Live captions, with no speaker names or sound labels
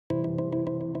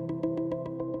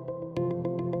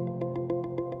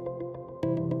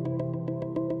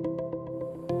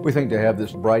We think to have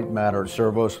this bright matter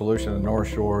servo solution at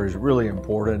NorthShore is really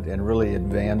important and really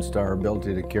advanced our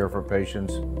ability to care for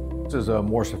patients. This is a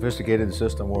more sophisticated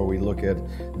system where we look at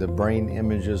the brain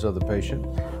images of the patient.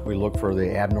 We look for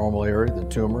the abnormal area, the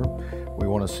tumor. We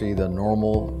want to see the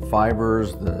normal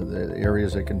fibers, the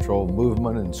areas that control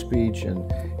movement and speech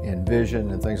and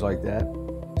vision and things like that.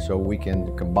 So we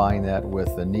can combine that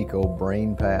with the NICO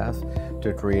brain path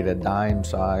to create a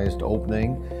dime-sized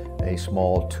opening, a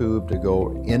small tube to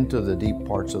go into the deep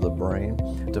parts of the brain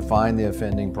to find the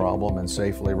offending problem and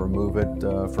safely remove it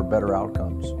for better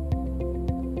outcomes.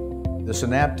 The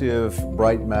synaptive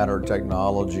bright matter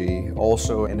technology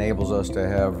also enables us to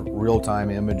have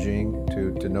real-time imaging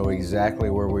to know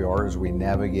exactly where we are as we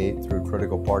navigate through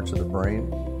critical parts of the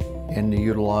brain, and to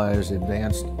utilize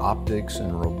advanced optics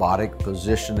and robotic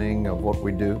positioning of what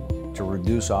we do to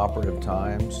reduce operative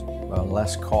times,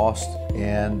 less cost,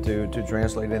 and to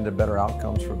translate into better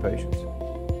outcomes for patients.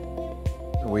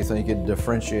 We think it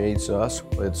differentiates us.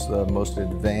 It's the most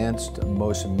advanced,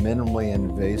 most minimally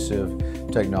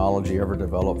invasive technology ever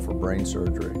developed for brain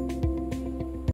surgery.